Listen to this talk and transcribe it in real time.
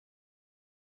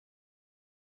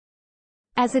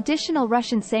As additional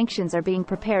Russian sanctions are being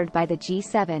prepared by the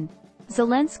G7,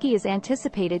 Zelensky is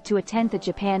anticipated to attend the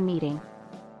Japan meeting.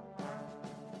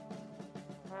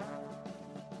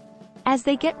 As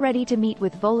they get ready to meet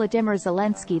with Volodymyr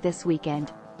Zelensky this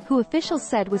weekend, who officials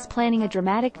said was planning a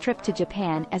dramatic trip to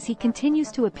Japan as he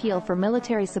continues to appeal for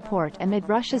military support amid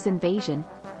Russia's invasion,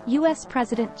 U.S.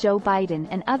 President Joe Biden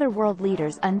and other world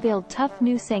leaders unveiled tough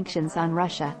new sanctions on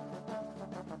Russia.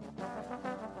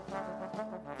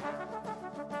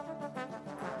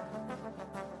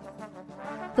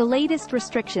 The latest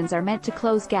restrictions are meant to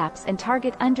close gaps and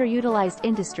target underutilized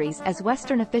industries as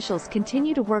Western officials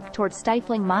continue to work toward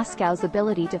stifling Moscow's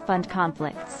ability to fund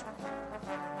conflicts.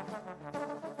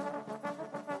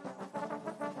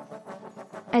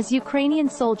 As Ukrainian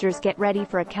soldiers get ready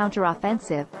for a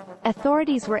counteroffensive,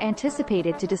 authorities were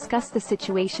anticipated to discuss the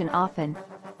situation often.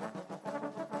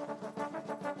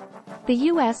 The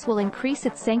U.S. will increase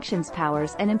its sanctions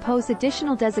powers and impose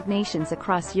additional designations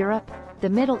across Europe, the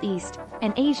Middle East,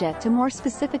 and Asia to more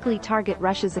specifically target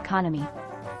Russia's economy.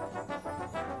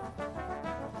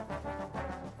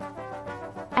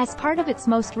 As part of its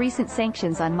most recent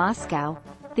sanctions on Moscow,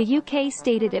 the UK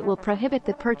stated it will prohibit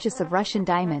the purchase of Russian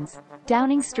diamonds,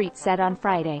 Downing Street said on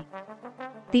Friday.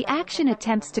 The action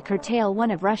attempts to curtail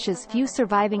one of Russia's few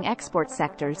surviving export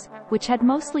sectors, which had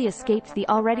mostly escaped the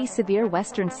already severe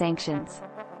Western sanctions.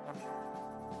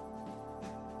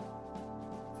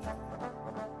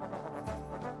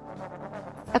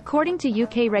 According to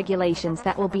UK regulations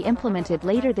that will be implemented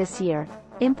later this year,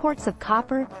 imports of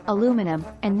copper, aluminum,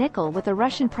 and nickel with a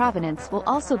Russian provenance will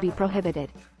also be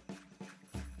prohibited.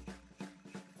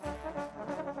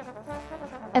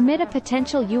 Amid a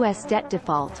potential U.S. debt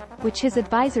default, which his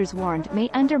advisors warned may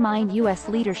undermine U.S.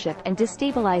 leadership and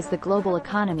destabilize the global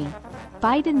economy,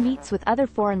 Biden meets with other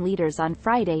foreign leaders on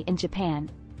Friday in Japan.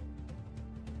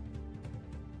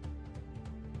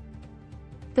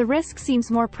 The risk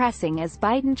seems more pressing as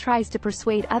Biden tries to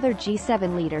persuade other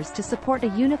G7 leaders to support a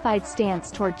unified stance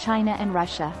toward China and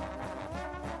Russia.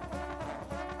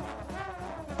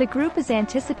 The group is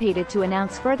anticipated to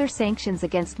announce further sanctions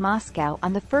against Moscow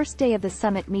on the first day of the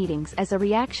summit meetings as a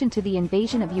reaction to the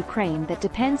invasion of Ukraine that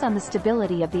depends on the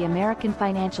stability of the American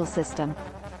financial system.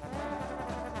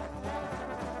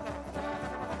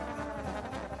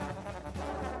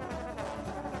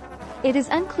 It is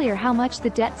unclear how much the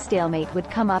debt stalemate would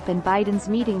come up in Biden's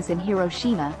meetings in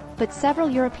Hiroshima, but several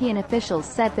European officials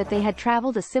said that they had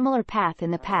traveled a similar path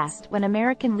in the past when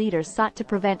American leaders sought to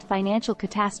prevent financial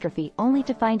catastrophe only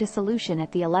to find a solution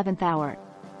at the 11th hour.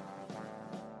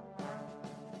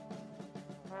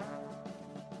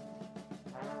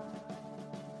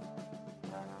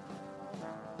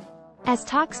 As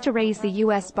talks to raise the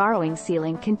U.S. borrowing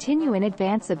ceiling continue in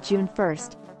advance of June 1,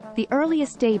 the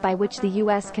earliest day by which the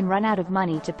U.S. can run out of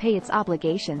money to pay its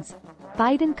obligations,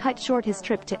 Biden cut short his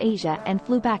trip to Asia and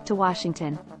flew back to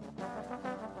Washington.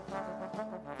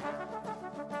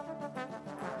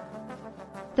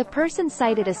 The person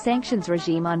cited a sanctions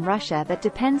regime on Russia that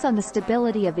depends on the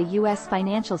stability of the U.S.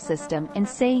 financial system in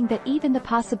saying that even the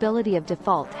possibility of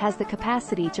default has the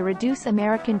capacity to reduce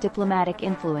American diplomatic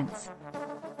influence.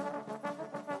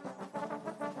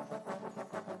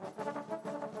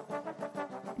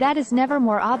 That is never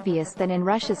more obvious than in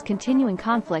Russia's continuing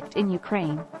conflict in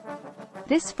Ukraine.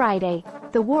 This Friday,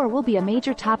 the war will be a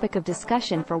major topic of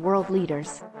discussion for world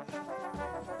leaders.